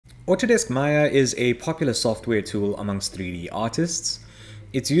Autodesk Maya is a popular software tool amongst 3D artists.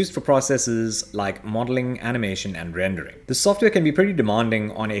 It's used for processes like modeling, animation, and rendering. The software can be pretty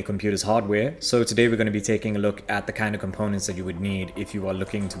demanding on a computer's hardware, so today we're going to be taking a look at the kind of components that you would need if you are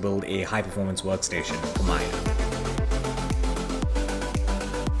looking to build a high-performance workstation for Maya.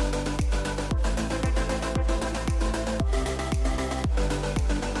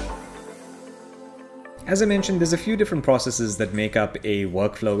 As I mentioned, there's a few different processes that make up a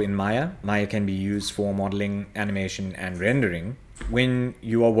workflow in Maya. Maya can be used for modeling, animation, and rendering. When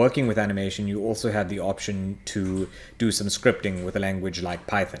you are working with animation, you also have the option to do some scripting with a language like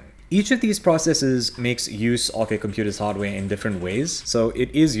Python. Each of these processes makes use of a computer's hardware in different ways, so it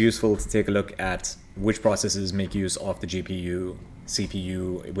is useful to take a look at which processes make use of the GPU,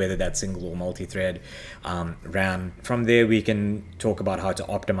 CPU, whether that's single or multi-thread, RAM. From there, we can talk about how to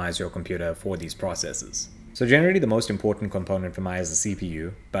optimize your computer for these processes. So generally, the most important component for Maya is the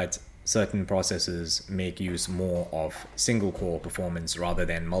CPU, but certain processes make use more of single core performance rather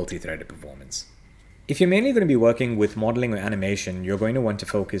than multi-threaded performance. If you're mainly going to be working with modeling or animation, you're going to want to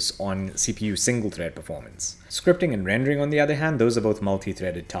focus on CPU single-thread performance. Scripting and rendering, on the other hand, those are both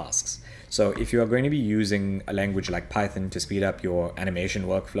multi-threaded tasks. So if you are going to be using a language like Python to speed up your animation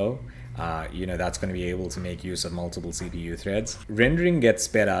workflow, that's going to be able to make use of multiple CPU threads. Rendering gets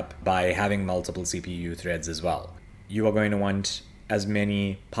sped up by having multiple CPU threads as well. You are going to want as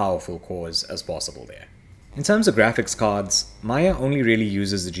many powerful cores as possible there. In terms of graphics cards, Maya only really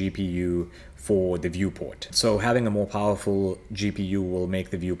uses the GPU for the viewport. So having a more powerful GPU will make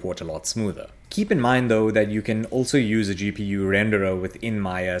the viewport a lot smoother. Keep in mind though that you can also use a GPU renderer within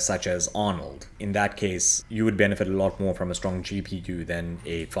Maya such as Arnold. In that case, you would benefit a lot more from a strong GPU than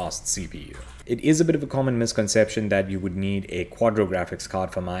a fast CPU. It is a bit of a common misconception that you would need a Quadro graphics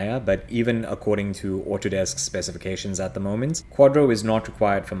card for Maya, but even according to Autodesk specifications at the moment, Quadro is not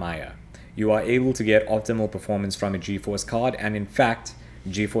required for Maya. You are able to get optimal performance from a GeForce card, and in fact,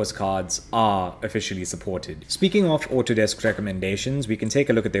 GeForce cards are officially supported. Speaking of Autodesk recommendations, we can take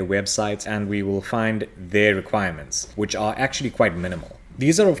a look at their website and we will find their requirements, which are actually quite minimal.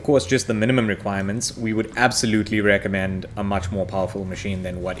 These are of course just the minimum requirements. We would absolutely recommend a much more powerful machine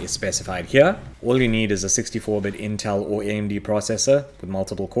than what is specified here. All you need is a 64-bit Intel or AMD processor with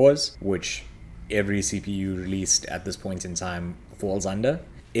multiple cores, which every CPU released at this point in time falls under.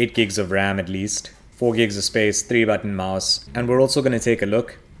 8 gigs of RAM at least, 4 gigs of space, 3-button mouse, and we're also going to take a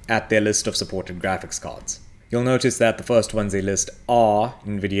look at their list of supported graphics cards. You'll notice that the first ones they list are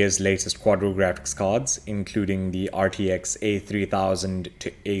NVIDIA's latest Quadro graphics cards, including the RTX A3000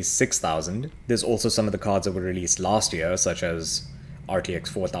 to A6000. There's also some of the cards that were released last year, such as RTX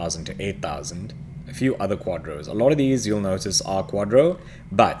 4000 to 8000. A few other Quadros. A lot of these you'll notice are Quadro,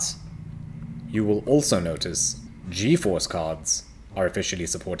 but you will also notice GeForce cards are officially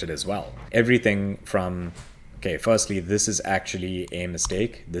supported as well. Everything from, okay, firstly, this is actually a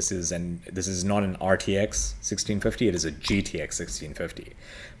mistake. This is not an RTX 1650, it is a GTX 1650.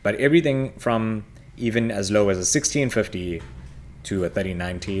 But everything from even as low as a 1650 to a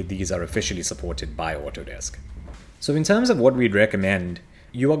 3090, these are officially supported by Autodesk. So in terms of what we'd recommend,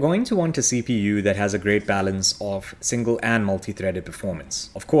 you are going to want a CPU that has a great balance of single and multi-threaded performance.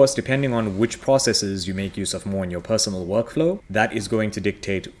 Of course, depending on which processes you make use of more in your personal workflow, that is going to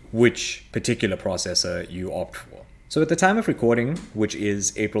dictate which particular processor you opt for. So at the time of recording, which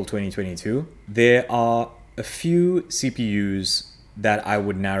is April 2022, there are a few CPUs that I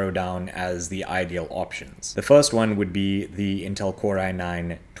would narrow down as the ideal options. The first one would be the Intel Core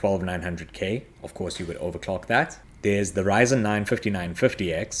i9-12900K. Of course, you would overclock that. There's the Ryzen 9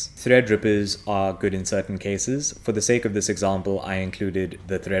 5950X. Threadrippers are good in certain cases. For the sake of this example, I included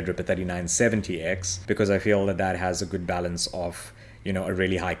the Threadripper 3970X because I feel that that has a good balance of, a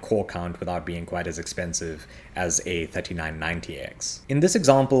really high core count without being quite as expensive as a 3990X. In this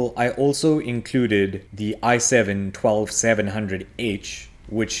example, I also included the i7-12700H,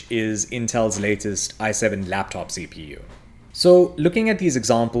 which is Intel's latest i7 laptop CPU. So looking at these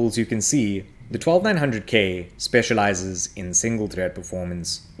examples, you can see the 12900K specializes in single-thread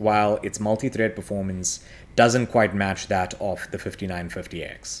performance, while its multi-thread performance doesn't quite match that of the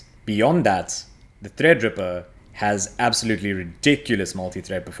 5950X. Beyond that, the Threadripper has absolutely ridiculous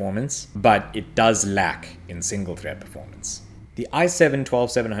multi-thread performance, but it does lack in single-thread performance. The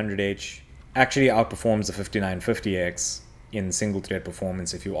i7-12700H actually outperforms the 5950X in single-thread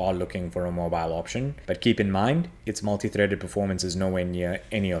performance if you are looking for a mobile option, but keep in mind, its multi-threaded performance is nowhere near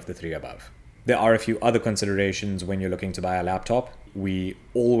any of the three above. There are a few other considerations when you're looking to buy a laptop. We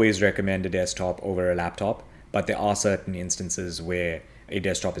always recommend a desktop over a laptop, but there are certain instances where a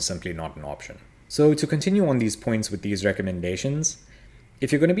desktop is simply not an option. So to continue on these points with these recommendations,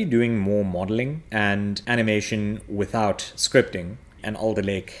 If you're going to be doing more modeling and animation without scripting, an Alder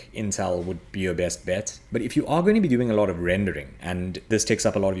Lake Intel would be your best bet. But if you are going to be doing a lot of rendering, and this takes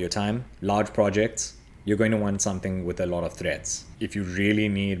up a lot of your time, large projects, you're going to want something with a lot of threads. If you really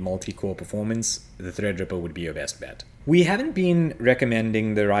need multi-core performance, the Threadripper would be your best bet. We haven't been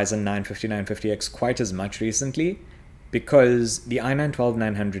recommending the Ryzen 9 5950X quite as much recently because the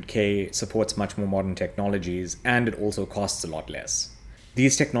i9-12900K supports much more modern technologies and it also costs a lot less.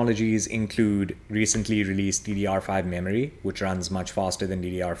 These technologies include recently released DDR5 memory, which runs much faster than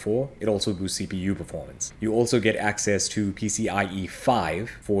DDR4. It also boosts CPU performance. You also get access to PCIe 5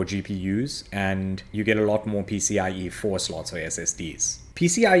 for GPUs, and you get a lot more PCIe 4 slots for SSDs.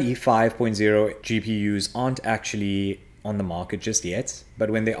 PCIe 5.0 GPUs aren't actually on the market just yet, but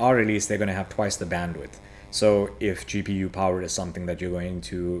when they are released, they're going to have twice the bandwidth. So if GPU power is something that you're going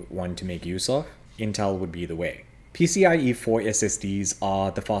to want to make use of, Intel would be the way. PCIe 4 SSDs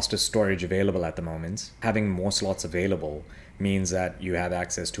are the fastest storage available at the moment. Having more slots available means that you have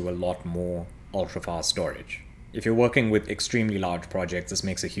access to a lot more ultra-fast storage. If you're working with extremely large projects, this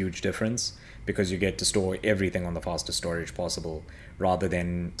makes a huge difference because you get to store everything on the fastest storage possible rather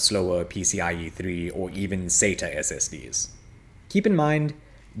than slower PCIe 3 or even SATA SSDs. Keep in mind,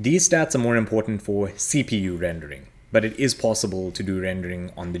 these stats are more important for CPU rendering, but it is possible to do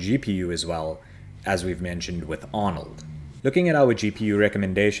rendering on the GPU as well, as we've mentioned with Arnold. Looking at our GPU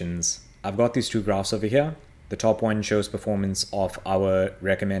recommendations, I've got these two graphs over here. The top one shows performance of our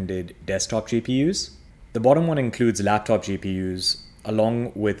recommended desktop GPUs. The bottom one includes laptop GPUs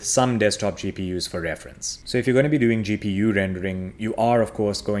along with some desktop GPUs for reference. So if you're going to be doing GPU rendering, you are of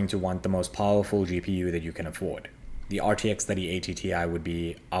course going to want the most powerful GPU that you can afford. The RTX 3080 Ti would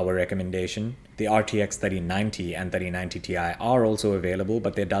be our recommendation. The RTX 3090 and 3090 Ti are also available,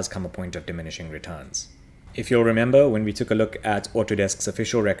 but there does come a point of diminishing returns. If you'll remember, when we took a look at Autodesk's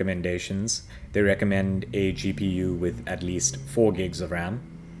official recommendations, they recommend a GPU with at least 4 gigs of RAM.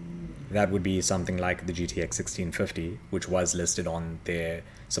 That would be something like the GTX 1650, which was listed on their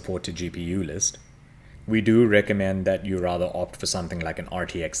supported GPU list. We do recommend that you rather opt for something like an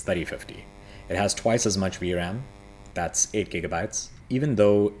RTX 3050. It has twice as much VRAM. That's 8 gigabytes. Even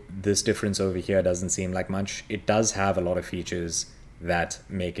though this difference over here doesn't seem like much, it does have a lot of features that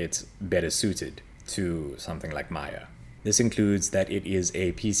make it better suited to something like Maya. This includes that it is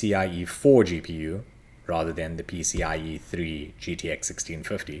a PCIe 4 GPU rather than the PCIe 3 GTX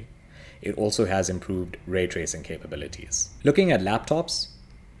 1650. It also has improved ray tracing capabilities. Looking at laptops,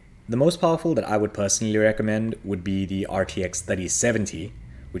 the most powerful that I would personally recommend would be the RTX 3070,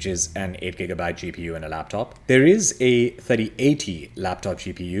 which is an 8GB GPU in a laptop. There is a 3080 laptop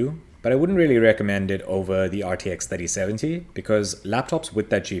GPU, but I wouldn't really recommend it over the RTX 3070 because laptops with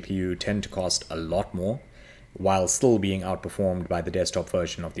that GPU tend to cost a lot more while still being outperformed by the desktop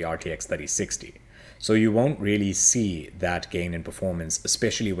version of the RTX 3060. So you won't really see that gain in performance,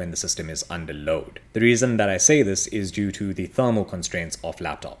 especially when the system is under load. The reason that I say this is due to the thermal constraints of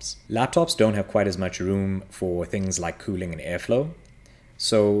laptops. Laptops don't have quite as much room for things like cooling and airflow.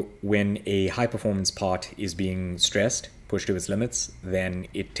 So when a high performance part is being stressed, pushed to its limits, then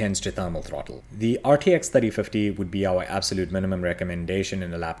it tends to thermal throttle. The RTX 3050 would be our absolute minimum recommendation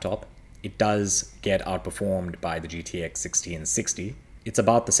in a laptop. It does get outperformed by the GTX 1660. It's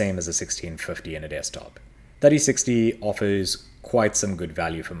about the same as a 1650 in a desktop. 3060 offers quite some good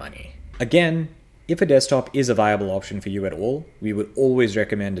value for money. Again, if a desktop is a viable option for you at all, we would always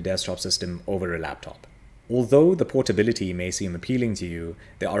recommend a desktop system over a laptop. Although the portability may seem appealing to you,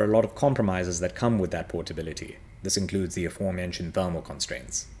 there are a lot of compromises that come with that portability. This includes the aforementioned thermal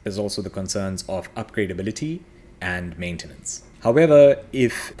constraints. There's also the concerns of upgradability and maintenance. However,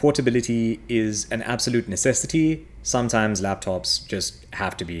 if portability is an absolute necessity, sometimes laptops just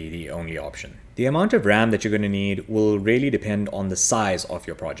have to be the only option. The amount of RAM that you're going to need will really depend on the size of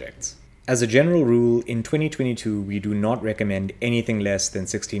your projects. As a general rule, in 2022, we do not recommend anything less than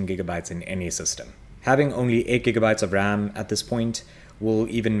 16 gigabytes in any system. Having only 8 gigabytes of RAM at this point will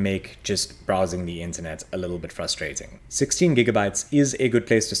even make just browsing the internet a little bit frustrating. 16 gigabytes is a good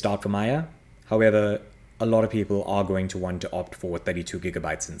place to start for Maya. However, a lot of people are going to want to opt for 32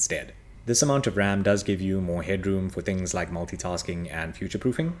 gigabytes instead. This amount of RAM does give you more headroom for things like multitasking and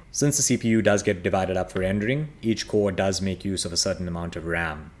future-proofing. Since the CPU does get divided up for rendering, each core does make use of a certain amount of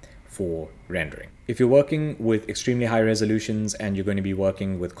RAM for rendering. If you're working with extremely high resolutions and you're going to be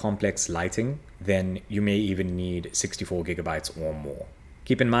working with complex lighting, then you may even need 64 gigabytes or more.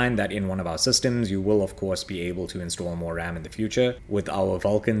 Keep in mind that in one of our systems, you will of course be able to install more RAM in the future, with our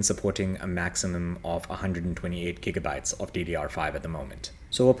Vulkan supporting a maximum of 128 gigabytes of DDR5 at the moment.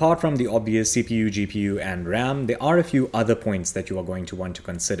 So apart from the obvious CPU, GPU, and RAM, there are a few other points that you are going to want to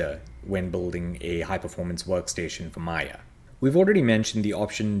consider when building a high-performance workstation for Maya. We've already mentioned the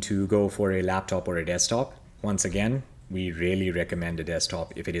option to go for a laptop or a desktop. Once again, we really recommend a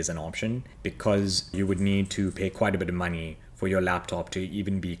desktop if it is an option, because you would need to pay quite a bit of money for your laptop to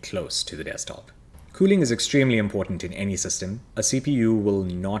even be close to the desktop. Cooling is extremely important in any system. A CPU will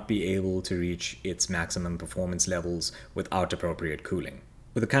not be able to reach its maximum performance levels without appropriate cooling.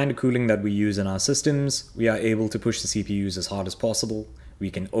 With the kind of cooling that we use in our systems, we are able to push the CPUs as hard as possible. We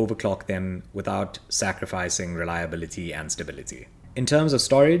can overclock them without sacrificing reliability and stability. In terms of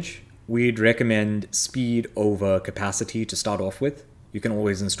storage, we'd recommend speed over capacity to start off with. You can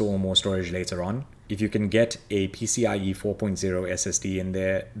always install more storage later on. If you can get a PCIe 4.0 SSD in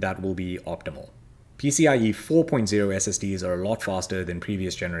there, that will be optimal. PCIe 4.0 SSDs are a lot faster than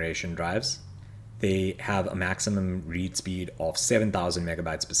previous generation drives. They have a maximum read speed of 7,000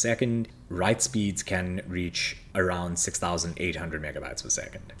 megabytes per second. Write speeds can reach around 6,800 megabytes per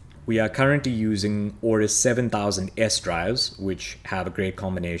second. We are currently using Aorus 7000S drives, which have a great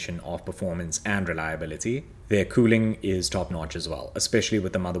combination of performance and reliability. Their cooling is top-notch as well, especially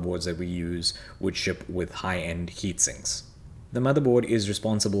with the motherboards that we use, which ship with high-end heatsinks. The motherboard is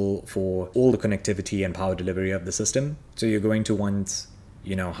responsible for all the connectivity and power delivery of the system, so you're going to want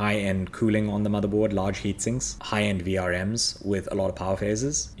high-end cooling on the motherboard, large heatsinks, high-end VRMs with a lot of power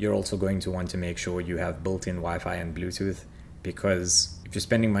phases. You're also going to want to make sure you have built-in Wi-Fi and Bluetooth, because if you're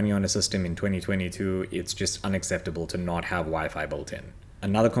spending money on a system in 2022, it's just unacceptable to not have Wi-Fi built in.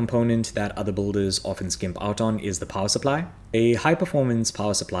 Another component that other builders often skimp out on is the power supply. A high-performance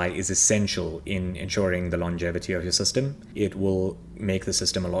power supply is essential in ensuring the longevity of your system. It will make the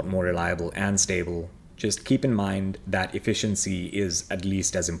system a lot more reliable and stable. Just keep in mind that efficiency is at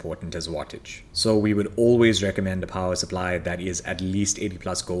least as important as wattage. So we would always recommend a power supply that is at least 80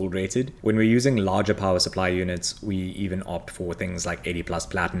 plus gold rated. When we're using larger power supply units, we even opt for things like 80 plus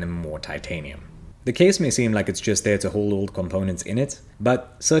platinum or titanium. The case may seem like it's just there to hold all the components in it,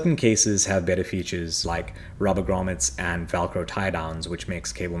 but certain cases have better features like rubber grommets and Velcro tie downs, which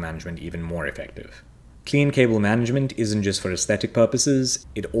makes cable management even more effective. Clean cable management isn't just for aesthetic purposes,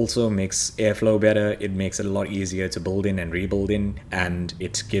 it also makes airflow better, it makes it a lot easier to build in and rebuild in, and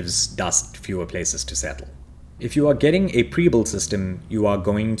it gives dust fewer places to settle. If you are getting a pre-built system, you are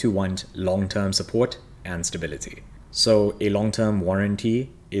going to want long-term support and stability. So a long-term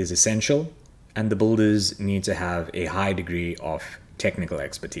warranty is essential, and the builders need to have a high degree of technical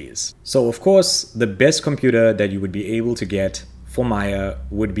expertise. So of course, the best computer that you would be able to get for Maya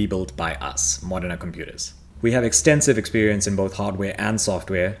would be built by us, Moderna Computers. We have extensive experience in both hardware and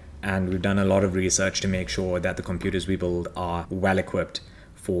software, and we've done a lot of research to make sure that the computers we build are well equipped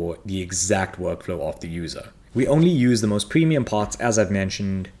for the exact workflow of the user. We only use the most premium parts, as I've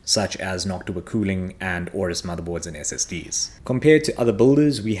mentioned, such as Noctua cooling and Aorus motherboards and SSDs. Compared to other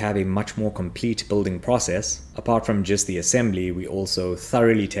builders, we have a much more complete building process. Apart from just the assembly, we also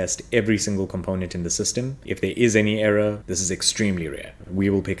thoroughly test every single component in the system. If there is any error, this is extremely rare. We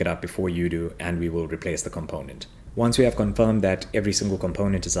will pick it up before you do, and we will replace the component. Once we have confirmed that every single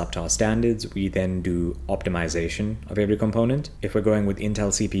component is up to our standards, we then do optimization of every component. If we're going with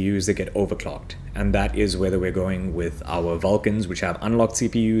Intel CPUs, they get overclocked. And that is whether we're going with our Vulkans, which have unlocked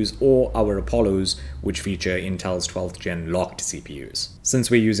CPUs, or our Apollos, which feature Intel's 12th gen locked CPUs. Since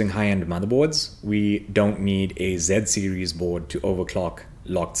we're using high-end motherboards, we don't need a Z series board to overclock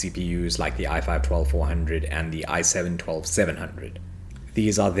locked CPUs like the i5-12400 and the i7-12700.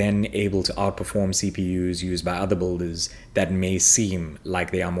 These are then able to outperform CPUs used by other builders that may seem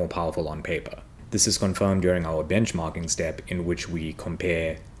like they are more powerful on paper. This is confirmed during our benchmarking step, in which we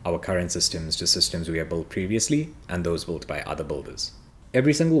compare our current systems to systems we have built previously and those built by other builders.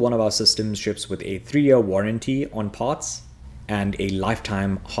 Every single one of our systems ships with a 3-year warranty on parts and a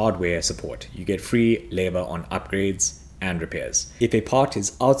lifetime hardware support. You get free labor on upgrades and repairs. If a part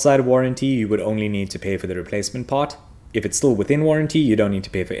is outside of warranty, you would only need to pay for the replacement part. If it's still within warranty, you don't need to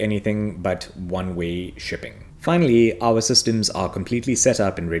pay for anything but one-way shipping. Finally, our systems are completely set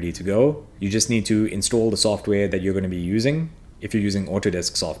up and ready to go. You just need to install the software that you're going to be using. If you're using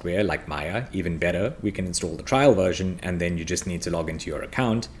Autodesk software like Maya, even better, we can install the trial version, and then you just need to log into your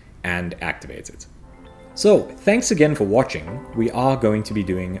account and activate it. So, thanks again for watching. We are going to be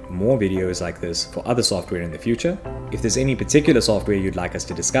doing more videos like this for other software in the future. If there's any particular software you'd like us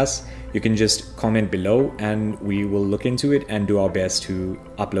to discuss, you can just comment below and we will look into it and do our best to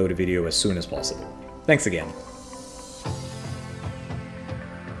upload a video as soon as possible. Thanks again.